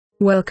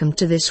Welcome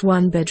to this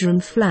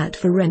one-bedroom flat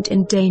for rent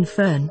in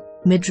Dainfern,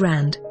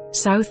 Midrand,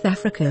 South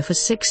Africa for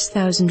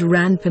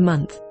R6,000 per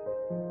month.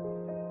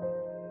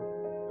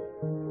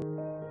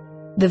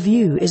 The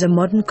view is a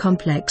modern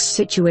complex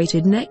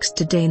situated next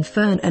to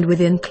Dainfern and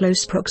within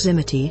close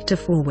proximity to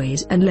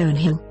Fourways and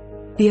Lonehill.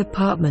 The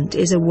apartment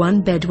is a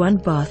one-bed,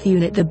 one-bath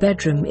unit. The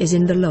bedroom is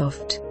in the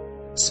loft.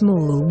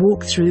 Small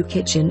walk-through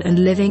kitchen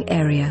and living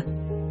area.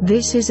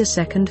 This is a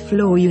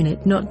second-floor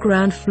unit, not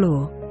ground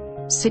floor.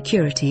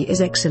 Security is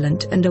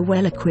excellent and a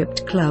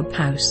well-equipped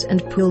clubhouse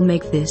and pool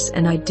make this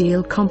an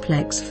ideal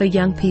complex for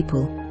young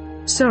people.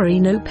 Sorry,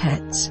 no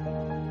pets.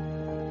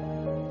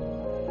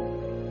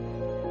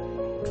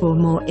 For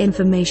more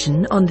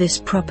information on this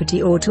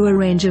property or to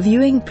arrange a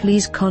viewing,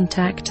 please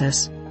contact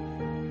us.